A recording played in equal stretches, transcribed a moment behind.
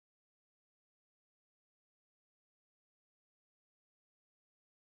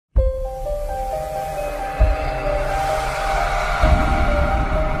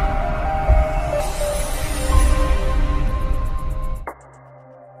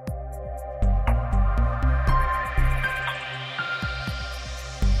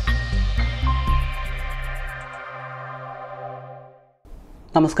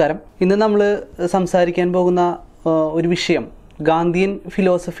നമസ്കാരം. ഇന്ന് നമ്മൾ സംസാരിക്കാൻ പോകുന്ന ഒരു വിഷയം ഗാന്ധിയൻ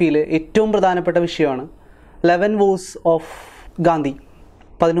ഫിലോസഫിയിലെ ഏറ്റവും പ്രധാനപ്പെട്ട വിഷയമാണ് 11 Vows ഓഫ് ഗാന്ധി.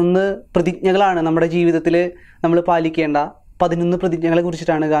 11 പ്രതിജ്ഞകളാണ് നമ്മുടെ ജീവിതത്തിൽ നമ്മൾ പാലിക്കേണ്ട 11 പ്രതിജ്ഞകളെ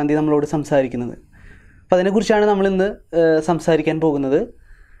കുറിച്ചിട്ടാണ് ഗാന്ധി നമ്മളോട് സംസാരിക്കുന്നത്. അപ്പോൾ അതിനെക്കുറിച്ചാണ് നമ്മളിന്ന് സംസാരിക്കാൻ പോകുന്നത്.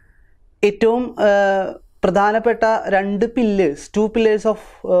 ഏറ്റവും പ്രധാനപ്പെട്ട two pillars of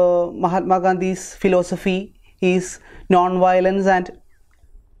മഹാത്മാഗാന്ധീസ് philosophy is known violence and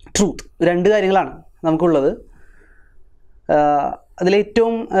truth. 2 കാര്യങ്ങളാണ് നമുക്കുള്ളത്.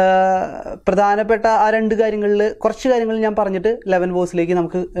 അതിലേറ്റവും പ്രധാനപ്പെട്ട ആ 2 കാര്യങ്ങളിൽ കുറച്ച് കാര്യങ്ങൾ ഞാൻ പറഞ്ഞിട്ട് 11 Vows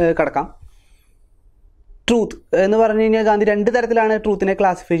നമുക്ക് കടക്കാം. ട്രൂത്ത് എന്ന് പറഞ്ഞു കഴിഞ്ഞാൽ ഗാന്ധി 2 തരത്തിലാണ് ട്രൂത്തിനെ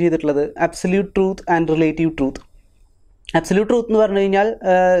ക്ലാസിഫൈ ചെയ്തിട്ടുള്ളത്: absolute truth and relative truth. Absolute truth എന്ന് പറഞ്ഞു കഴിഞ്ഞാൽ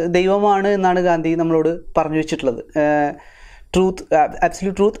ദൈവമാണ് എന്നാണ് ഗാന്ധി നമ്മളോട് പറഞ്ഞു വെച്ചിട്ടുള്ളത്.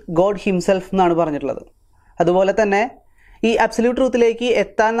 അബ്സല്യൂട്ട് ട്രൂത്ത് ഗോഡ് ഹിംസെൽഫ് എന്നാണ് പറഞ്ഞിട്ടുള്ളത്. അതുപോലെ തന്നെ ഈ അബ്സല്യൂട്ട് ട്രൂത്തിലേക്ക്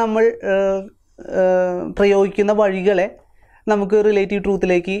എത്താൻ നമ്മൾ പ്രയോഗിക്കുന്ന വഴികളെ നമുക്ക് റിലേറ്റീവ്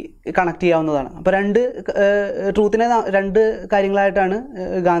ട്രൂത്തിലേക്ക് കണക്ട് ചെയ്യാവുന്നതാണ്. അപ്പോൾ ട്രൂത്തിനെ 2 കാര്യങ്ങളായിട്ടാണ്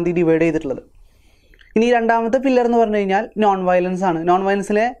ഗാന്ധി ഡിവൈഡ് ചെയ്തിട്ടുള്ളത്. ഇനി രണ്ടാമത്തെ പില്ലർ എന്ന് പറഞ്ഞു കഴിഞ്ഞാൽ നോൺ വയലൻസ് ആണ്. നോൺ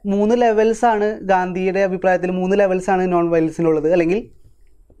വയലൻസിലെ 3 ലെവൽസാണ് ഗാന്ധിയുടെ അഭിപ്രായത്തിൽ 3 ലെവൽസാണ് നോൺ വയലൻസിനുള്ളത്, അല്ലെങ്കിൽ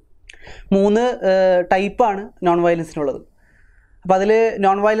 3 ടൈപ്പാണ് നോൺ വയലൻസിനുള്ളത്. അപ്പോൾ അതിൽ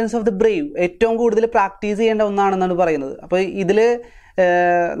non violence of the Brave ഏറ്റവും കൂടുതൽ പ്രാക്ടീസ് ചെയ്യേണ്ട ഒന്നാണെന്നാണ് പറയുന്നത്. അപ്പോൾ ഇതിൽ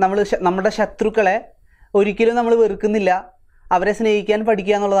നമ്മുടെ ശത്രുക്കളെ ഒരിക്കലും നമ്മൾ വെറുക്കുന്നില്ല, അവരെ സ്നേഹിക്കാൻ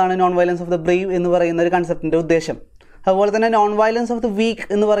പഠിക്കുക എന്നുള്ളതാണ് non violence of the Brave എന്ന് പറയുന്ന ഒരു കൺസെപ്റ്റിൻ്റെ ഉദ്ദേശം. അതുപോലെ തന്നെ non violence of the week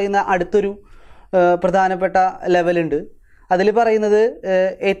എന്ന് പറയുന്ന അടുത്തൊരു പ്രധാനപ്പെട്ട ലെവലുണ്ട്. അതിൽ പറയുന്നത്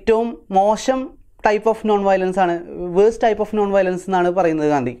ഏറ്റവും മോശം ടൈപ്പ് ഓഫ് നോൺ വയലൻസ് ആണ്, worst type of non violence എന്നാണ് പറയുന്നത്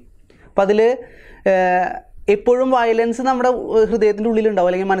ഗാന്ധി. അപ്പോൾ അതിൽ എപ്പോഴും വയലൻസ് നമ്മുടെ ഹൃദയത്തിൻ്റെ ഉള്ളിലുണ്ടാവും,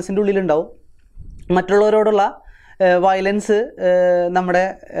 അല്ലെങ്കിൽ മനസ്സിൻ്റെ ഉള്ളിലുണ്ടാവും. മറ്റുള്ളവരോടുള്ള വയലൻസ് നമ്മുടെ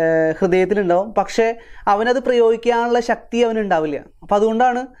ഹൃദയത്തിലുണ്ടാവും, പക്ഷേ അവനത് പ്രയോഗിക്കാനുള്ള ശക്തി അവനുണ്ടാവില്ല. അപ്പോൾ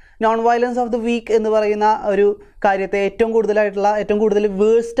അതുകൊണ്ടാണ് non violence of the week എന്ന് പറയുന്ന ഒരു കാര്യത്തെ ഏറ്റവും കൂടുതൽ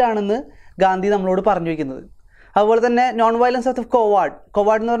വേഴ്സ്റ്റ് ആണെന്ന് ഗാന്ധി നമ്മളോട് പറഞ്ഞു വയ്ക്കുന്നത്. അതുപോലെ തന്നെ നോൺ വയലൻസ് ഓഫ് ദി കോവാർഡ്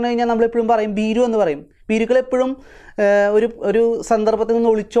എന്ന് പറഞ്ഞു കഴിഞ്ഞാൽ നമ്മളെപ്പോഴും പറയും ഭീരു എന്ന് പറയും. ഭീരുക്കൾ എപ്പോഴും ഒരു സന്ദർഭത്തിൽ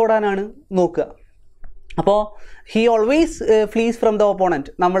നിന്ന് ഒളിച്ചോടാനാണ് നോക്കുക. അപ്പോൾ he always fleece from the opponent.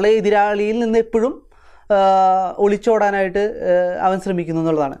 നമ്മളെ എതിരാളിയിൽ നിന്ന് എപ്പോഴും ഒളിച്ചോടാനായിട്ട് അവൻ ശ്രമിക്കുന്നു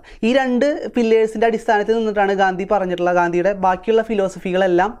എന്നുള്ളതാണ്. ഈ 2 പില്ലേഴ്സിൻ്റെ അടിസ്ഥാനത്തിൽ നിന്നിട്ടാണ് ഗാന്ധിയുടെ ബാക്കിയുള്ള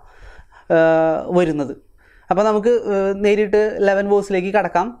ഫിലോസഫികളെല്ലാം വരുന്നത്. അപ്പോൾ നമുക്ക് നേരിട്ട് 11 Vowsലേക്ക്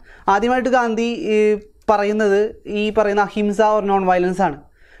കടക്കാം. ആദ്യമായിട്ട് ഗാന്ധി പറയുന്നത് ഈ പറയുന്ന അഹിംസ ഓർ നോൺ വയലൻസ് ആണ്.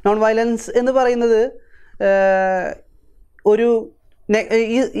 നോൺ വയലൻസ് എന്ന് പറയുന്നത്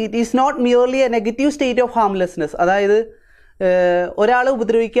it is not merely A negative state of ഹാംലെസ്നെസ്. അതായത് ഒരാളെ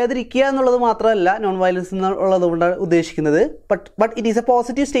ഉപദ്രവിക്കാതിരിക്കുക എന്നുള്ളത് മാത്രമല്ല നോൺ വയലൻസ് എന്നുള്ളത് കൊണ്ട് ഉദ്ദേശിക്കുന്നത്. But it is A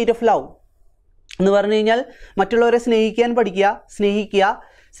positive state of love എന്ന് പറഞ്ഞു കഴിഞ്ഞാൽ മറ്റുള്ളവരെ സ്നേഹിക്കാൻ പഠിക്കുക.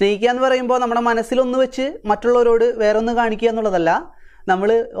 സ്നേഹിക്കുക എന്ന് പറയുമ്പോൾ നമ്മുടെ മനസ്സിലൊന്ന് വെച്ച് മറ്റുള്ളവരോട് വേറൊന്ന് കാണിക്കുക എന്നുള്ളതല്ല. നമ്മൾ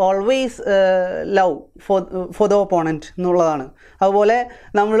always love for the opponent എന്നുള്ളതാണ്. അതുപോലെ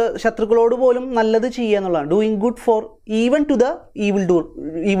നമ്മൾ ശത്രുക്കളോട് പോലും നല്ലത് ചെയ്യുക എന്നുള്ളതാണ്. Doing good for even to the evil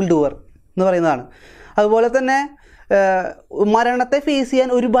doer എന്ന് പറയുന്നതാണ്. അതുപോലെ തന്നെ മരണത്തെ ഫേസ് ചെയ്യാൻ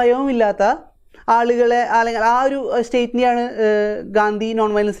ഒരു ഭയവും ഇല്ലാത്ത ആളുകളെ, അല്ലെങ്കിൽ ആ ഒരു സ്റ്റേറ്റിനെയാണ് ഗാന്ധി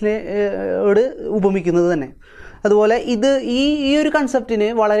നോൺ വയലൻസിനോട് ഉപമിക്കുന്നത് തന്നെ. അതുപോലെ ഈ ഒരു കൺസെപ്റ്റിന്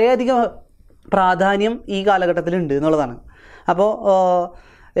വളരെയധികം പ്രാധാന്യം ഈ കാലഘട്ടത്തിലുണ്ട് എന്നുള്ളതാണ്. അപ്പോൾ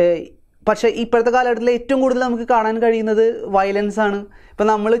പക്ഷേ ഇപ്പോഴത്തെ കാലഘട്ടത്തിൽ ഏറ്റവും കൂടുതൽ നമുക്ക് കാണാൻ കഴിയുന്നത് വയലൻസ് ആണ്. ഇപ്പം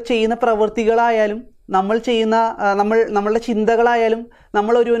നമ്മൾ ചെയ്യുന്ന പ്രവൃത്തികളായാലും നമ്മളുടെ ചിന്തകളായാലും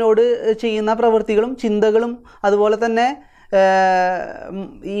നമ്മൾ ഒരുവനോട് ചെയ്യുന്ന പ്രവൃത്തികളും ചിന്തകളും അതുപോലെ തന്നെ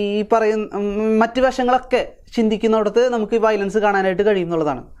ഈ പറയുന്ന മറ്റ് വശങ്ങളൊക്കെ ചിന്തിക്കുന്നിടത്ത് നമുക്ക് വയലൻസ് കാണാനായിട്ട് കഴിയും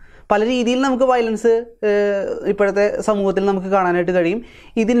എന്നുള്ളതാണ്. പല രീതിയിൽ നമുക്ക് വയലൻസ് ഇപ്പോഴത്തെ സമൂഹത്തിൽ നമുക്ക് കാണാനായിട്ട് കഴിയും.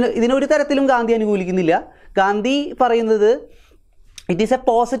 ഇതിനൊരു തരത്തിലും ഗാന്ധി അനുകൂലിക്കുന്നില്ല. ഗാന്ധി പറയുന്നത് it is A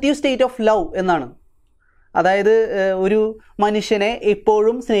positive state of love എന്നാണ്. അതായത് ഒരു മനുഷ്യനെ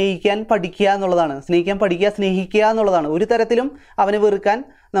എപ്പോഴും സ്നേഹിക്കാൻ പഠിക്കുക എന്നുള്ളതാണ്. സ്നേഹിക്കുക എന്നുള്ളതാണ്. ഒരു തരത്തിലും അവനെ വെറുക്കാൻ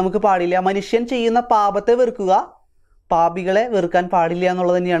നമുക്ക് പാടില്ല. മനുഷ്യൻ ചെയ്യുന്ന പാപത്തെ വെറുക്കുക, പാപികളെ വെറുക്കാൻ പാടില്ല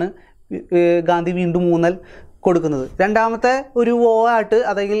എന്നുള്ളത് തന്നെയാണ് ഗാന്ധി വീണ്ടും ഊന്നൽ കൊടുക്കുന്നത്. രണ്ടാമത്തെ ഒരു വോ ആയിട്ട്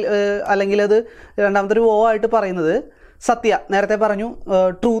അല്ലെങ്കിൽ അത് രണ്ടാമത്തെ ഒരു വോ ആയിട്ട് പറയുന്നത് സത്യ. നേരത്തെ പറഞ്ഞു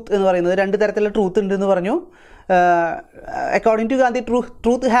ട്രൂത്ത് എന്ന് പറയുന്നത് 2 തരത്തിലുള്ള ട്രൂത്ത് ഉണ്ടെന്ന് പറഞ്ഞു. According to Gandhi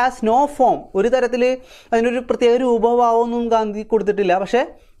truth has no form. ഒരു തരത്തിൽ അതിനൊരു പ്രത്യേക രൂപഭാവമൊന്നും ഗാന്ധി കൊടുത്തിട്ടില്ല. പക്ഷേ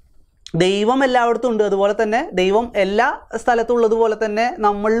ദൈവം എല്ലായിടത്തും ഉണ്ട്. അതുപോലെ തന്നെ ദൈവം എല്ലാ സ്ഥലത്തും ഉള്ളതുപോലെ തന്നെ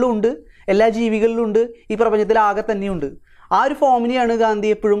നമ്മളിലും ഉണ്ട്, എല്ലാ ജീവികളിലും ഉണ്ട്, ഈ പ്രപഞ്ചത്തിൽ ആകെ തന്നെയുണ്ട്. ആ ഒരു ഫോമിനെയാണ് ഗാന്ധി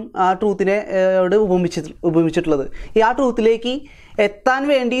എപ്പോഴും ആ ട്രൂത്തിനെ ഉപമിച്ചിട്ടുള്ളത്. ഈ ആ ട്രൂത്തിലേക്ക് എത്താൻ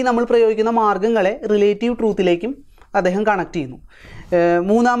വേണ്ടി നമ്മൾ പ്രയോഗിക്കുന്ന മാർഗ്ഗങ്ങളെ റിലേറ്റീവ് ട്രൂത്തിലേക്കും അദ്ദേഹം കണക്ട് ചെയ്യുന്നു.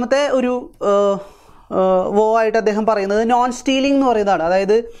 മൂന്നാമത്തെ ഒരു വോ ആയിട്ട് അദ്ദേഹം പറയുന്നത് നോൺ സ്റ്റീലിംഗ് എന്ന് പറയുന്നതാണ്.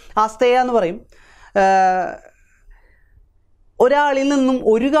 അതായത് ആസ്തേയ എന്ന് പറയും. ഒരാളിൽ നിന്നും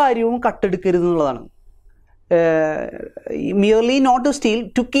ഒരു കാര്യവും കട്ടെടുക്കരുത് എന്നുള്ളതാണ്. Merely not to steal,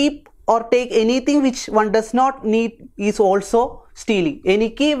 to keep or take anything which one does not need is also stealing.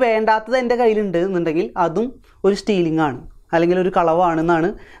 എനിക്ക് വേണ്ടാത്തത് എൻ്റെ കയ്യിലുണ്ട് എന്നുണ്ടെങ്കിൽ അതും ഒരു സ്റ്റീലിംഗ് ആണ്, അല്ലെങ്കിൽ ഒരു കളവാണെന്നാണ്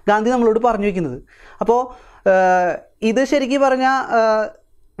ഗാന്ധി നമ്മളോട് പറഞ്ഞു വയ്ക്കുന്നത്. അപ്പോൾ ഇത് ശരിക്കും പറഞ്ഞാൽ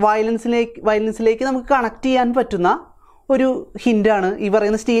വയലൻസിലേക്ക് നമുക്ക് കണക്ട് ചെയ്യാൻ പറ്റുന്ന ഒരു ഹിൻ്റാണ് ഈ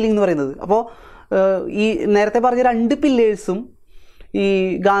പറയുന്ന സ്റ്റീലിംഗ് എന്ന് പറയുന്നത്. അപ്പോൾ ഈ നേരത്തെ പറഞ്ഞ 2 പില്ലേഴ്സും ഈ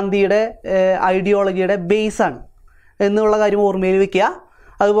ഗാന്ധിയുടെ ഐഡിയോളജിയുടെ ബേസാണ് എന്നുള്ള കാര്യം ഓർമ്മയിൽ വയ്ക്കുക.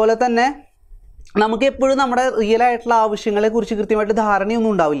 അതുപോലെ തന്നെ നമുക്ക് എപ്പോഴും നമ്മുടെ റിയലായിട്ടുള്ള ആവശ്യങ്ങളെക്കുറിച്ച് കൃത്യമായിട്ട്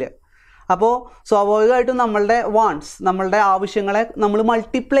ധാരണയൊന്നും ഉണ്ടാവില്ല. അപ്പോൾ സ്വാഭാവികമായിട്ടും നമ്മളുടെ വാണ്ട്സ്, നമ്മളുടെ ആവശ്യങ്ങളെ നമ്മൾ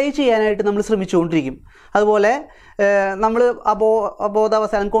മൾട്ടിപ്ലൈ ചെയ്യാനായിട്ട് നമ്മൾ ശ്രമിച്ചുകൊണ്ടിരിക്കും. അതുപോലെ നമ്മൾ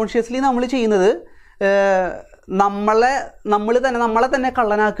അബോധാവസ്ഥ അൺകോൺഷ്യസ്ലി നമ്മൾ ചെയ്യുന്നത് നമ്മളെ തന്നെ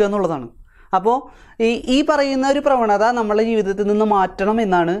കള്ളനാക്കുക എന്നുള്ളതാണ്. അപ്പോൾ ഈ പറയുന്ന ഒരു പ്രവണത നമ്മളുടെ ജീവിതത്തിൽ നിന്ന് മാറ്റണം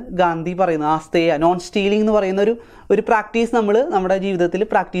എന്നാണ് ഗാന്ധി പറയുന്നത്. ആസ്തേയ, നോൺ സ്റ്റീലിംഗ് എന്ന് പറയുന്ന ഒരു പ്രാക്ടീസ് നമ്മൾ നമ്മുടെ ജീവിതത്തിൽ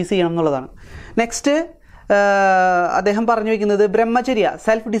പ്രാക്ടീസ് ചെയ്യണം എന്നുള്ളതാണ്. നെക്സ്റ്റ് അദ്ദേഹം പറഞ്ഞു വയ്ക്കുന്നത് ബ്രഹ്മചര്യ,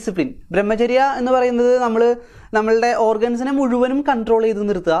 സെൽഫ് ഡിസിപ്ലിൻ. ബ്രഹ്മചര്യ എന്ന് പറയുന്നത് നമ്മളുടെ ഓർഗൻസിനെ മുഴുവനും കൺട്രോൾ ചെയ്ത്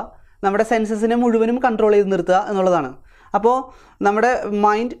നിർത്തുക, നമ്മുടെ സെൻസസിനെ മുഴുവനും കൺട്രോൾ ചെയ്ത് നിർത്തുക എന്നുള്ളതാണ്. അപ്പോൾ നമ്മുടെ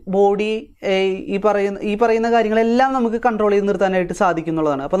മൈൻഡ്, ബോഡി, ഈ പറയുന്ന കാര്യങ്ങളെല്ലാം നമുക്ക് കൺട്രോൾ ചെയ്ത് നിർത്താനായിട്ട് സാധിക്കും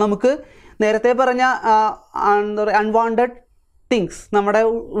എന്നുള്ളതാണ്. അപ്പോൾ നമുക്ക് നേരത്തെ പറഞ്ഞ അൺവാണ്ടഡ് തിങ്സ് നമ്മുടെ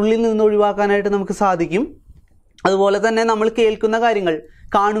ഉള്ളിൽ നിന്ന് ഒഴിവാക്കാനായിട്ട് നമുക്ക് സാധിക്കും. അതുപോലെ തന്നെ നമ്മൾ കേൾക്കുന്ന കാര്യങ്ങൾ,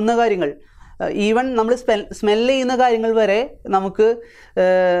 കാണുന്ന കാര്യങ്ങൾ, ഈവൻ നമ്മൾ സ്മെല്ല് ചെയ്യുന്ന കാര്യങ്ങൾ വരെ നമുക്ക്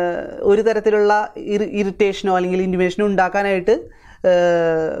ഒരു തരത്തിലുള്ള ഇറിറ്റേഷനോ അല്ലെങ്കിൽ ഇൻറ്റിമേഷനോ ഉണ്ടാക്കാനായിട്ട്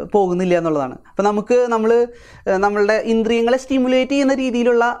പോകുന്നില്ല എന്നുള്ളതാണ്. അപ്പോൾ നമ്മളുടെ ഇന്ദ്രിയങ്ങളെ സ്റ്റിമുലേറ്റ് ചെയ്യുന്ന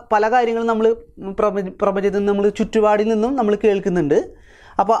രീതിയിലുള്ള പല കാര്യങ്ങളും നമ്മൾ പ്രപഞ്ചത്തിൽ നിന്ന്, നമ്മൾ ചുറ്റുപാടിൽ നിന്നും നമ്മൾ കേൾക്കുന്നുണ്ട്.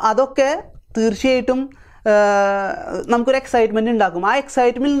 അപ്പോൾ അതൊക്കെ തീർച്ചയായിട്ടും നമുക്കൊരു എക്സൈറ്റ്മെൻറ്റ് ഉണ്ടാക്കും. ആ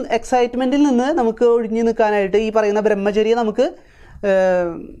എക്സൈറ്റ്മെൻറ്റിൽ നിന്ന് നമുക്ക് ഒഴിഞ്ഞു നിൽക്കാനായിട്ട് ഈ പറയുന്ന ബ്രഹ്മചര്യ നമുക്ക്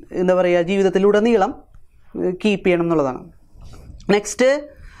എന്താ പറയുക, ജീവിതത്തിലുടനീളം കീപ്പ് ചെയ്യണം എന്നുള്ളതാണ്. നെക്സ്റ്റ്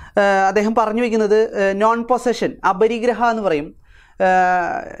അദ്ദേഹം പറഞ്ഞു വയ്ക്കുന്നത് നോൺ പൊസഷൻ, അപരിഗ്രഹ എന്ന് പറയും.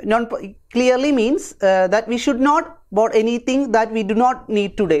 Clearly means that we should not boat anything that we do not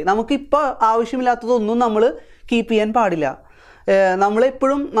need today. നമുക്കിപ്പോൾ ആവശ്യമില്ലാത്തതൊന്നും നമ്മൾ കീപ്പ് ചെയ്യാൻ പാടില്ല.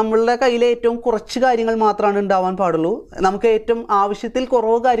 നമ്മളെപ്പോഴും നമ്മളുടെ കയ്യിലെ ഏറ്റവും കുറച്ച് കാര്യങ്ങൾ മാത്രമാണ് ഉണ്ടാവാൻ പാടുള്ളൂ. നമുക്ക് ഏറ്റവും ആവശ്യത്തിൽ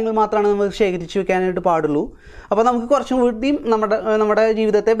കുറവ് കാര്യങ്ങൾ മാത്രമാണ് നമ്മൾ ശേഖരിച്ച് വെക്കാനായിട്ട് പാടുള്ളൂ. അപ്പോൾ നമുക്ക് കുറച്ചും കൂടിയും നമ്മുടെ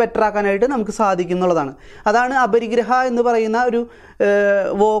ജീവിതത്തെ ബെറ്റർ ആക്കാനായിട്ട് നമുക്ക് സാധിക്കും എന്നുള്ളതാണ്. അതാണ് അപരിഗ്രഹ എന്ന് പറയുന്ന ഒരു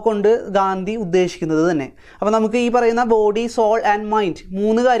വോ കൊണ്ട് ഗാന്ധി ഉദ്ദേശിക്കുന്നത് തന്നെ. അപ്പോൾ നമുക്ക് ഈ പറയുന്ന ബോഡി, സോൾ ആൻഡ് മൈൻഡ്,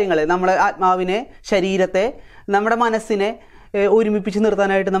 3 കാര്യങ്ങളെ, നമ്മുടെ ആത്മാവിനെ, ശരീരത്തെ, നമ്മുടെ മനസ്സിനെ ഒരുമിപ്പിച്ച്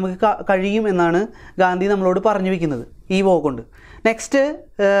നിർത്താനായിട്ട് നമുക്ക് കഴിയും എന്നാണ് ഗാന്ധി നമ്മളോട് പറഞ്ഞു വയ്ക്കുന്നത് ഈ വോ കൊണ്ട്. നെക്സ്റ്റ്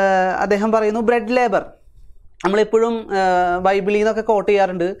അദ്ദേഹം പറയുന്നു ബ്രെഡ് ലേബർ. നമ്മളെപ്പോഴും ബൈബിളിൽ നിന്നൊക്കെ കോട്ട്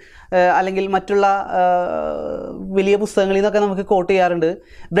ചെയ്യാറുണ്ട്, അല്ലെങ്കിൽ മറ്റുള്ള വലിയ പുസ്തകങ്ങളിൽ നിന്നൊക്കെ നമുക്ക് കോട്ട് ചെയ്യാറുണ്ട്.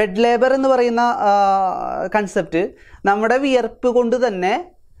 ബ്രെഡ് ലേബർ എന്ന് പറയുന്ന കൺസെപ്റ്റ് നമ്മുടെ വിയർപ്പ് കൊണ്ട് തന്നെ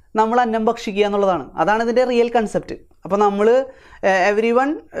നമ്മൾ അന്നം ഭക്ഷിക്കുക എന്നുള്ളതാണ്. അതാണ് ഇതിൻ്റെ റിയൽ കൺസെപ്റ്റ്. അപ്പോൾ നമ്മൾ every one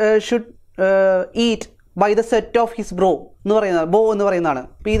should eat by the set of his ബോ എന്ന് പറയുന്നതാണ്.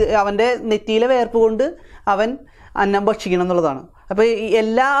 അപ്പോൾ ഇത് അവൻ്റെ നെറ്റിയിലെ വേർപ്പ് കൊണ്ട് അവൻ അന്നം ഭക്ഷിക്കണം എന്നുള്ളതാണ്. അപ്പോൾ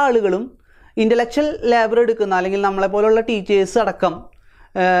എല്ലാ ആളുകളും ഇൻ്റലക്ച്വൽ ലേബർ എടുക്കുന്ന, അല്ലെങ്കിൽ നമ്മളെപ്പോലുള്ള ടീച്ചേഴ്സ് അടക്കം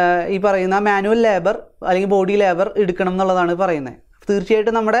ഈ പറയുന്ന മാനുവൽ ലേബർ അല്ലെങ്കിൽ ബോഡി ലേബർ എടുക്കണം എന്നുള്ളതാണ് പറയുന്നത്.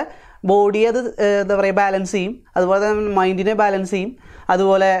 തീർച്ചയായിട്ടും നമ്മുടെ ബോഡിയെ അത് എന്താ പറയുക ബാലൻസ് ചെയ്യും, അതുപോലെ തന്നെ മൈൻഡിനെ ബാലൻസ് ചെയ്യും,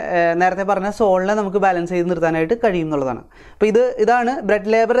 അതുപോലെ നേരത്തെ പറഞ്ഞ സോളിനെ നമുക്ക് ബാലൻസ് ചെയ്ത് നിർത്താനായിട്ട് കഴിയും എന്നുള്ളതാണ്. അപ്പോൾ ഇതാണ്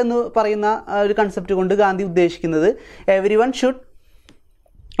ബ്രെഡ് ലേബർ എന്ന് പറയുന്ന ഒരു കൺസെപ്റ്റ് കൊണ്ട് ഗാന്ധി ഉദ്ദേശിക്കുന്നത്. Every one should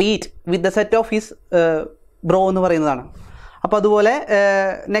eat with the set of his bro എന്ന് പറയുന്നതാണ്. അപ്പോൾ അതുപോലെ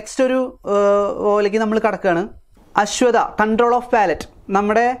നെക്സ്റ്റ് ഒരു ഓലേക്ക് നമ്മൾ കടക്കുകയാണ്. Ashwatha, control of palette.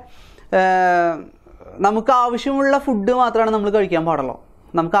 നമുക്ക് ആവശ്യമുള്ള ഫുഡ് മാത്രമാണ് നമ്മൾ കഴിക്കാൻ പാടുള്ളൂ.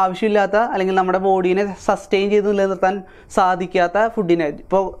 നമുക്ക് ആവശ്യമില്ലാത്ത, അല്ലെങ്കിൽ നമ്മുടെ ബോഡീനെ സസ്റ്റെയിൻ ചെയ്ത് നിലനിർത്താൻ സാധിക്കാത്ത ഫുഡിനെ,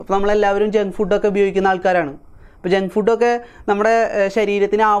 ഇപ്പോൾ നമ്മളെല്ലാവരും ജങ്ക് ഫുഡൊക്കെ ഉപയോഗിക്കുന്ന ആൾക്കാരാണ്. അപ്പോൾ ജങ്ക് ഫുഡൊക്കെ നമ്മുടെ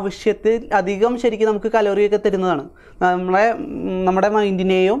ശരീരത്തിന് ആവശ്യത്തിൽ അധികം ശരിക്കും നമുക്ക് കലോറിയൊക്കെ തരുന്നതാണ്. നമ്മുടെ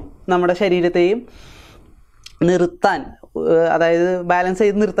മൈൻഡിനെയും നമ്മുടെ ശരീരത്തെയും നിർത്താൻ, അതായത് ബാലൻസ്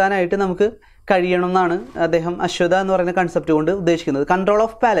ചെയ്ത് നിർത്താനായിട്ട് നമുക്ക് കഴിയണം എന്നാണ് അദ്ദേഹം അശ്വത എന്ന് പറയുന്ന കൺസെപ്റ്റ് കൊണ്ട് ഉദ്ദേശിക്കുന്നത്. കൺട്രോൾ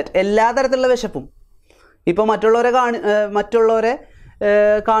ഓഫ് പാലറ്റ്, എല്ലാ തരത്തിലുള്ള വിശപ്പും. ഇപ്പോൾ മറ്റുള്ളവരെ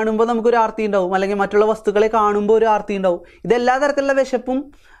കാണുമ്പോൾ നമുക്കൊരു ആർത്തി ഉണ്ടാവും, അല്ലെങ്കിൽ മറ്റുള്ള വസ്തുക്കളെ കാണുമ്പോൾ ഒരു ആർത്തി ഉണ്ടാവും. ഇതെല്ലാ തരത്തിലുള്ള വിശപ്പും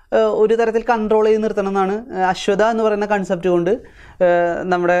ഒരു തരത്തിൽ കൺട്രോൾ ചെയ്ത് നിർത്തണം എന്നാണ് അശ്വത എന്ന് പറയുന്ന കൺസെപ്റ്റ് കൊണ്ട്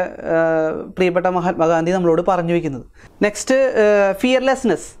നമ്മുടെ പ്രിയപ്പെട്ട മഹാത്മാഗാന്ധി നമ്മളോട് പറഞ്ഞു വയ്ക്കുന്നത്. Next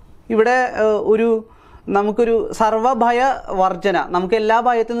fearlessness. ഇവിടെ നമുക്കൊരു സർവഭയ വർജന, നമുക്ക് എല്ലാ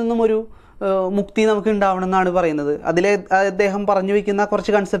ഭയത്തിൽ നിന്നും ഒരു മുക്തി നമുക്ക് ഉണ്ടാവണം എന്നാണ് പറയുന്നത്. അദ്ദേഹം പറഞ്ഞു വയ്ക്കുന്ന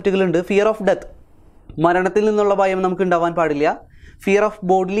കുറച്ച് കൺസെപ്റ്റുകളുണ്ട്. ഫിയർ ഓഫ് ഡെത്ത്, മരണത്തിൽ നിന്നുള്ള ഭയം നമുക്ക് ഉണ്ടാവാൻ പാടില്ല. ഫിയർ ഓഫ്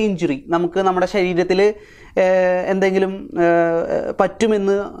ബോഡിലി ഇഞ്ചുറി, നമുക്ക് നമ്മുടെ ശരീരത്തിൽ എന്തെങ്കിലും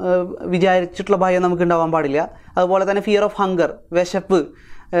പറ്റുമെന്ന് വിചാരിച്ചിട്ടുള്ള ഭയം നമുക്ക് ഉണ്ടാവാൻ പാടില്ല. അതുപോലെ തന്നെ ഫിയർ ഓഫ് ഹങ്കർ,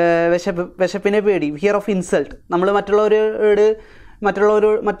 വിശപ്പിനെ പേടി. ഫിയർ ഓഫ് ഇൻസൾട്ട്, നമ്മൾ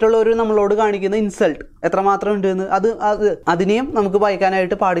മറ്റുള്ളവർ നമ്മളോട് കാണിക്കുന്ന ഇൻസൾട്ട് എത്രമാത്രം ഉണ്ടെന്ന് അതിനെയും നമുക്ക്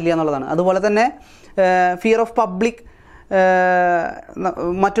ഭയക്കാനായിട്ട് പാടില്ല എന്നുള്ളതാണ്. അതുപോലെ തന്നെ ഫിയർ ഓഫ് പബ്ലിക്,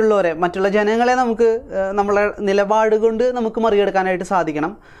 മറ്റുള്ള ജനങ്ങളെ നമുക്ക് നമ്മളെ നിലപാട് കൊണ്ട് നമുക്ക് മറികടക്കാനായിട്ട്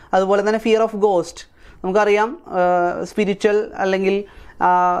സാധിക്കണം. അതുപോലെ തന്നെ ഫിയർ ഓഫ് ഗോസ്റ്റ്, നമുക്കറിയാം സ്പിരിച്വൽ അല്ലെങ്കിൽ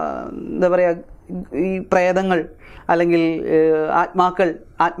എന്താ പറയുക, ഈ പ്രേതങ്ങൾ അല്ലെങ്കിൽ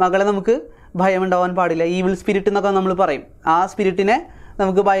ആത്മാക്കളെ നമുക്ക് ഭയമുണ്ടാവാൻ പാടില്ല. ഈവിൾ സ്പിരിറ്റ് എന്നൊക്കെ നമ്മൾ പറയും. ആ സ്പിരിറ്റിനെ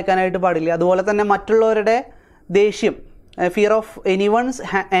നമുക്ക് ഭയക്കാനായിട്ട് പാടില്ല. അതുപോലെ തന്നെ മറ്റുള്ളവരുടെ ദേഷ്യം, ഫിയർ ഓഫ് എനിവൺസ്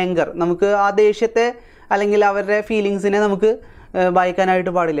ആങ്കർ, നമുക്ക് ആ ദേഷ്യത്തെ അല്ലെങ്കിൽ അവരുടെ ഫീലിങ്സിനെ നമുക്ക്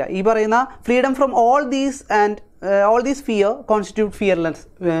ഭയക്കാനായിട്ട് പാടില്ല. ഈ പറയുന്ന freedom from all these fear constitute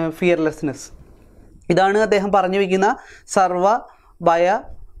fearlessness. ഇതാണ് അദ്ദേഹം പറഞ്ഞു വയ്ക്കുന്ന സർവ ഭയ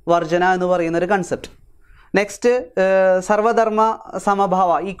വർജന എന്ന് പറയുന്ന ഒരു concept. Next സർവധർമ്മ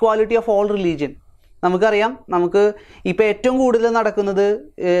സമഭാവ, equality of all religion. നമുക്കറിയാം, നമുക്ക് ഇപ്പോൾ ഏറ്റവും കൂടുതൽ നടക്കുന്നത്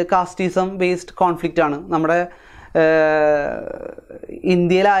കാസ്റ്റിസം ബേസ്ഡ് കോൺഫ്ലിക്റ്റ് ആണ്. നമ്മുടെ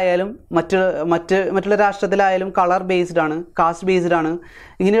ഇന്ത്യയിലായാലും മറ്റുള്ള രാഷ്ട്രത്തിലായാലും കളർ ബേസ്ഡ് ആണ്, കാസ്റ്റ് ബേസ്ഡ് ആണ്.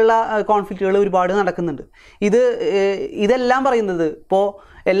 ഇങ്ങനെയുള്ള കോൺഫ്ലിക്റ്റുകൾ ഒരുപാട് നടക്കുന്നുണ്ട്. ഇതെല്ലാം പറയുന്നത് ഇപ്പോൾ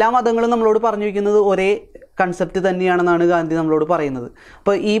എല്ലാ മതങ്ങളും നമ്മളോട് പറഞ്ഞു വയ്ക്കുന്നത് ഒരേ കൺസെപ്റ്റ് തന്നെയാണെന്നാണ് ഗാന്ധി നമ്മളോട് പറയുന്നത്.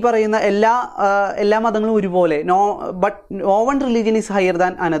 അപ്പോൾ ഈ പറയുന്ന എല്ലാ മതങ്ങളും ഒരുപോലെ, but no one religion is higher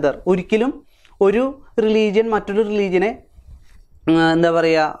than another. ഒരിക്കലും ഒരു റിലീജിയൻ മറ്റൊരു റിലീജിയനെ എന്താ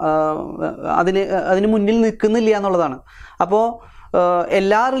പറയുക, അതിന് മുന്നിൽ നിൽക്കുന്നില്ല എന്നുള്ളതാണ്. അപ്പോൾ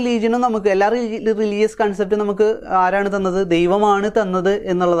എല്ലാ റിലീജിയനും എല്ലാ റിലീജിയസ് കൺസെപ്റ്റും നമുക്ക് ആരാണ് തന്നത്? ദൈവമാണ് തന്നത്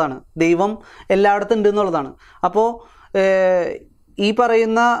എന്നുള്ളതാണ്. ദൈവം എല്ലായിടത്തും ഉണ്ട് എന്നുള്ളതാണ്. അപ്പോൾ ഈ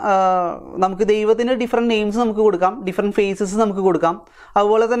പറയുന്ന നമുക്ക് ദൈവത്തിന് ഡിഫറെൻറ്റ് നെയിംസ് നമുക്ക് കൊടുക്കാം, ഡിഫറെൻറ്റ് ഫേസസ് നമുക്ക് കൊടുക്കാം.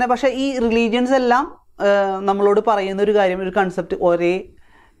 അതുപോലെ തന്നെ പക്ഷേ ഈ റിലീജിയൻസ് എല്ലാം നമ്മളോട് പറയുന്ന ഒരു കാര്യം, ഒരു കൺസെപ്റ്റ്, ഒരേ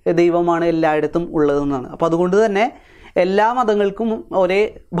ദൈവമാണ് എല്ലായിടത്തും ഉള്ളതെന്നാണ്. അപ്പോൾ അതുകൊണ്ട് തന്നെ എല്ലാ മതങ്ങൾക്കും ഒരേ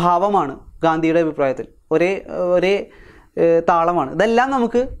ഭാവമാണ് ഗാന്ധിയുടെ അഭിപ്രായത്തിൽ, ഒരേ താളമാണ്. ഇതെല്ലാം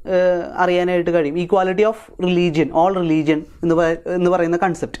നമുക്ക് അറിയാനായിട്ട് കഴിയും. Equality of religion, all religion എന്ന് പറയുന്ന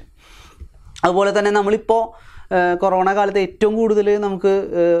കൺസെപ്റ്റ്. അതുപോലെ തന്നെ നമ്മളിപ്പോൾ കൊറോണ കാലത്ത് ഏറ്റവും കൂടുതൽ നമുക്ക്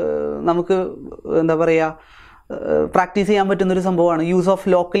എന്താ പറയുക, പ്രാക്ടീസ് ചെയ്യാൻ പറ്റുന്നൊരു സംഭവമാണ് use of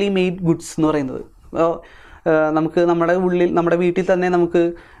locally made goods എന്ന് പറയുന്നത്. നമുക്ക് നമ്മുടെ വീട്ടിൽ തന്നെ നമുക്ക്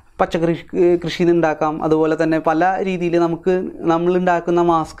പച്ചക്കറി കൃഷി ഉണ്ടാക്കാം. അതുപോലെ തന്നെ പല രീതിയിൽ നമ്മളുണ്ടാക്കുന്ന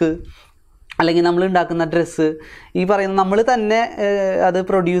മാസ്ക് അല്ലെങ്കിൽ നമ്മളുണ്ടാക്കുന്ന ഡ്രസ്സ്, ഈ പറയുന്ന നമ്മൾ തന്നെ അത്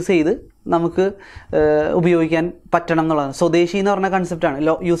പ്രൊഡ്യൂസ് ചെയ്ത് നമുക്ക് ഉപയോഗിക്കാൻ പറ്റണം എന്നുള്ളതാണ്. സ്വദേശി എന്ന് പറഞ്ഞ കൺസെപ്റ്റാണ്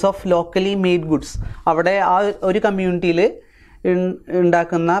use of locally made goods. അവിടെ ആ ഒരു കമ്മ്യൂണിറ്റിയിൽ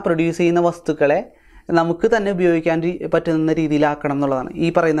പ്രൊഡ്യൂസ് ചെയ്യുന്ന വസ്തുക്കളെ നമുക്ക് തന്നെ ഉപയോഗിക്കാൻ പറ്റുന്ന രീതിയിലാക്കണം എന്നുള്ളതാണ് ഈ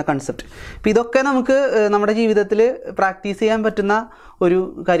പറയുന്ന കൺസെപ്റ്റ്. അപ്പോൾ ഇതൊക്കെ നമുക്ക് നമ്മുടെ ജീവിതത്തിൽ പ്രാക്ടീസ് ചെയ്യാൻ പറ്റുന്ന ഒരു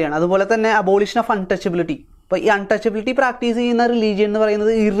കാര്യമാണ്. അതുപോലെ തന്നെ അബോളിഷൻ ഓഫ് അൺടച്ചബിലിറ്റി. അപ്പോൾ ഈ അൺടച്ചബിലിറ്റി പ്രാക്ടീസ് ചെയ്യുന്ന റിലീജിയൻ എന്ന്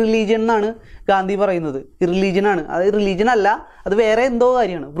പറയുന്നത് ഇർറിലീജിയൻ എന്നാണ് ഗാന്ധി പറയുന്നത്. ഇർറിലീജിയനാണ്, അത് റിലീജിയൻ അല്ല, അത് വേറെ എന്തോ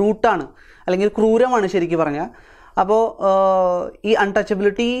കാര്യമാണ്, ബ്രൂട്ടാണ് അല്ലെങ്കിൽ ക്രൂരമാണ് ശരിക്കും പറഞ്ഞാൽ. അപ്പോൾ ഈ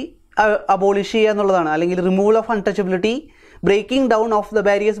അൺടച്ചബിലിറ്റി അബോളിഷ് ചെയ്യുക എന്നുള്ളതാണ്, അല്ലെങ്കിൽ removal of untouchability, breaking down of the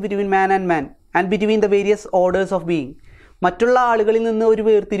barriers between man and between the various orders of being. മറ്റുള്ള ആളുകളിൽ നിന്ന് ഒരു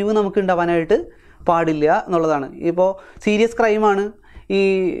വേർതിരിവ് നമുക്ക് ഉണ്ടാവാനായിട്ട് പാടില്ല എന്നുള്ളതാണ്. ഇപ്പോൾ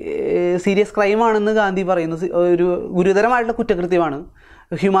സീരിയസ് ക്രൈമാണെന്ന് ഗാന്ധി പറയുന്നു. ഒരു ഗുരുതരമായിട്ടുള്ള കുറ്റകൃത്യമാണ്,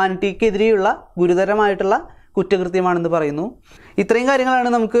 ഹ്യൂമാനിറ്റിക്കെതിരെയുള്ള ഗുരുതരമായിട്ടുള്ള കുറ്റകൃത്യമാണെന്ന് പറയുന്നു. ഇത്രയും കാര്യങ്ങളാണ്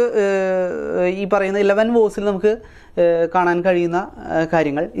നമുക്ക് ഈ പറയുന്ന 11 വോസിൽ നമുക്ക് കാണാൻ കഴിയുന്ന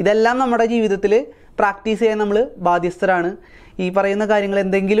കാര്യങ്ങൾ. ഇതെല്ലാം നമ്മുടെ ജീവിതത്തിൽ പ്രാക്ടീസ് ചെയ്യാൻ നമ്മൾ ബാധ്യസ്ഥരാണ്. ഈ പറയുന്ന കാര്യങ്ങൾ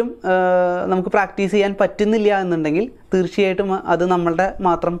എന്തെങ്കിലും നമുക്ക് പ്രാക്ടീസ് ചെയ്യാൻ പറ്റുന്നില്ല എന്നുണ്ടെങ്കിൽ തീർച്ചയായിട്ടും അത് നമ്മളുടെ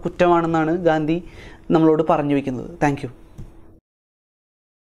മാത്രം കുറ്റമാണെന്നാണ് ഗാന്ധി നമ്മളോട് പറഞ്ഞു വയ്ക്കുന്നത്. Thank you.